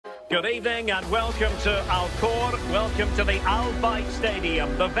Good evening and welcome to Alcor. Welcome to the Al Bayt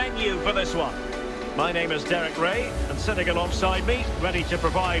Stadium, the venue for this one. My name is Derek Ray, and sitting alongside me, ready to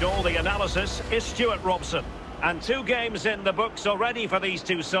provide all the analysis, is Stuart Robson. And 2 games in the books already for these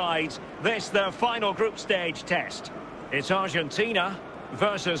two sides. This their final group stage test. It's Argentina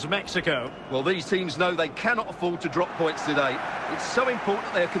versus Mexico. Well, these teams know they cannot afford to drop points today. It's so important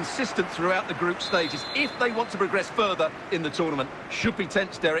that they are consistent throughout the group stages if they want to progress further in the tournament. Should be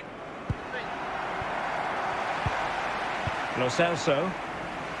tense, Derek. Lo Celso.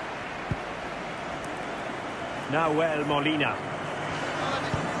 Nahuel Molina.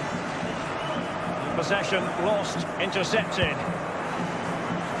 Possession lost, intercepted.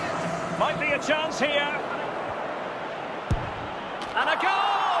 Might be a chance here. And a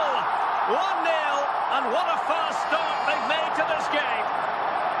goal! 1-0, and what a fast start they've made to this game.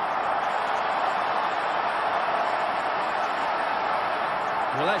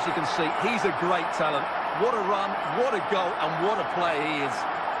 Well, as you can see, he's a great talent. What a run, what a goal, and what a player he is.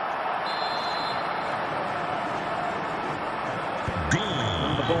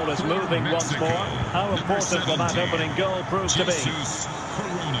 And the ball is moving once more. How important will that opening goal prove to be?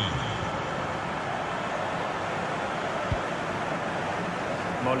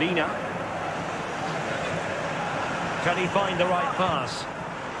 Molina. Can he find the right pass?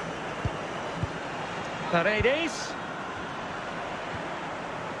 Paredes.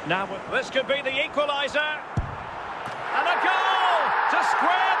 Now, this could be the equaliser. And a goal to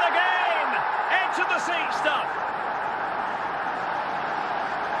square the game. Edge of the seat stuff.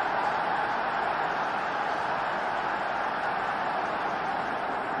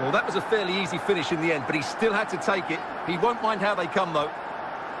 Well, that was a fairly easy finish in the end, but he still had to take it. He won't mind how they come, though.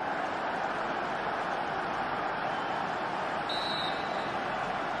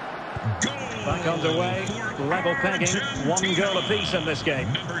 Back underway, level pegging, 1 goal apiece in this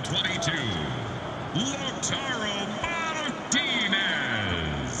game. Number 22, Lautaro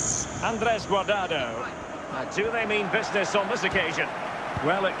Martinez. Andres Guardado. Do they mean business on this occasion?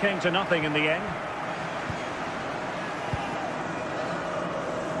 Well, it came to nothing in the end.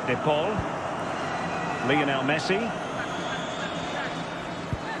 De Paul. Lionel Messi.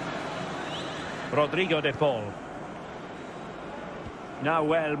 Rodrigo De Paul.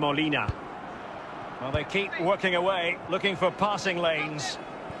 Nahuel Molina. Well, they keep working away, looking for passing lanes.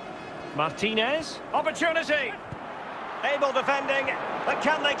 Martinez. Opportunity. Able defending, but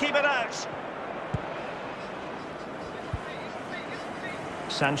can they keep it out?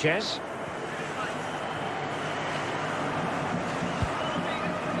 Sanchez.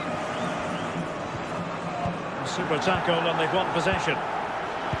 Super tackle, and they've won possession.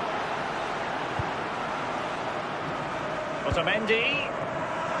 Otamendi.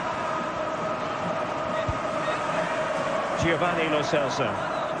 Giovanni Lo Celso.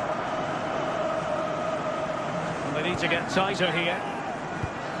 And they need to get tighter here.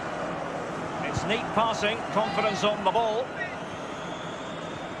 It's neat passing, confidence on the ball.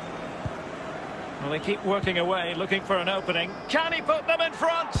 Well, they keep working away, looking for an opening. Can he put them in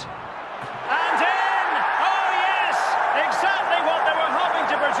front? And in! Oh, yes! Exactly what they were hoping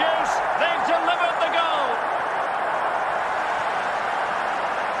to produce. They've delivered the goal.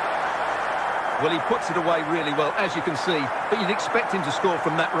 Well, he puts it away really well, as you can see. But you'd expect him to score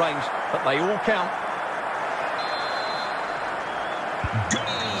from that range, but they all count.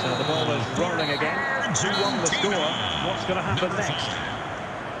 So the ball is rolling again. 2-1 the score. What's going to happen next?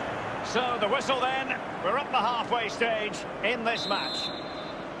 So the whistle then. We're up the halfway stage in this match.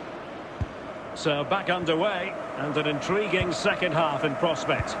 So back underway, and an intriguing second half in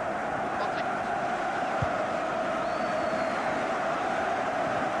prospect.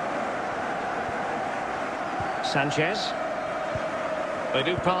 Sanchez. They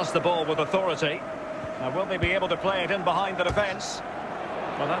do pass the ball with authority. Now, will they be able to play it in behind the defence?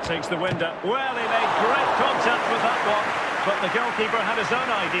 Well, that takes the wind up. Well, he made great contact with that one, but the goalkeeper had his own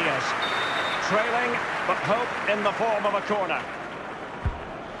ideas. Trailing, but hope in the form of a corner.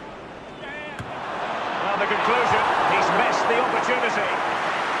 Well, the conclusion, he's missed the opportunity.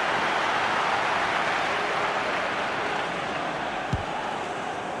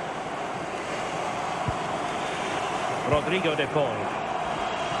 Rodrigo De Paul.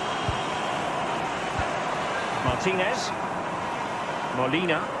 Martinez.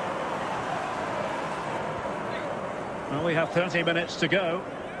 Molina. Well, we have 30 minutes to go.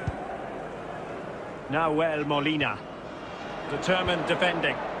 Nahuel Molina. Determined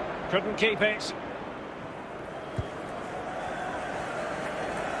defending. Couldn't keep it.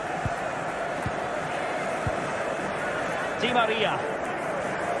 Di Maria.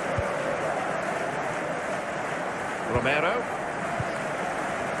 Romero.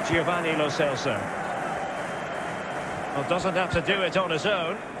 Giovanni Lo Celso. Well, doesn't have to do it on his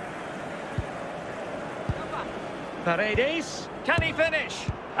own. Paredes. Can he finish?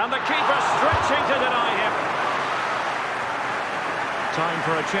 And the keeper stretching to deny him. Time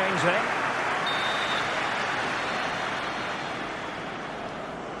for a change then.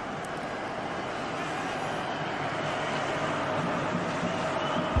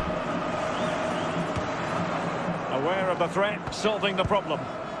 Aware of the threat, solving the problem.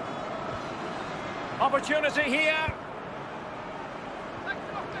 Opportunity here.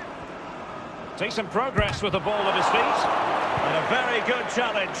 Decent progress with the ball at his feet. And a very good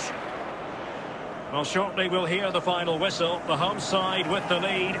challenge. Well, shortly we'll hear the final whistle. The home side with the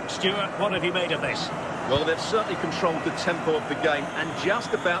lead. Stuart, what have you made of this? Well, they've certainly controlled the tempo of the game and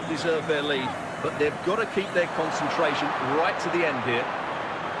just about deserved their lead. But they've got to keep their concentration right to the end here.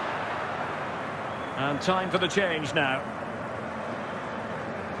 And time for the change now.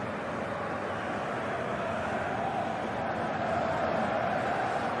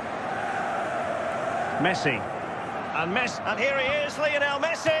 Messi. And here he is, Lionel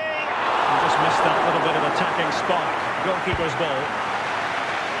Messi! He just missed that little bit of attacking spark. Goalkeeper's ball.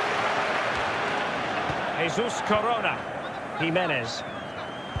 Jesus Corona. Jimenez.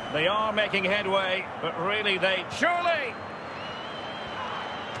 They are making headway, but really they... Surely!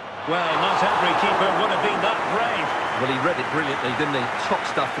 Well, not every keeper would have been that brave. Well, he read it brilliantly, didn't he? Top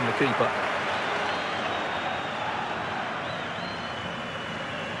stuff from the keeper.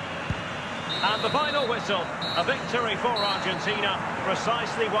 And the final whistle, a victory for Argentina,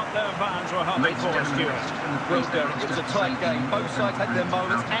 precisely what their fans were hoping for, Stuart. Well, Derek, it was a tight game. Both sides had their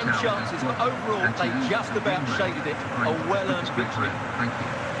moments and chances, but overall they just about shaded it. A well-earned victory. Thank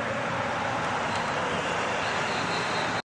you.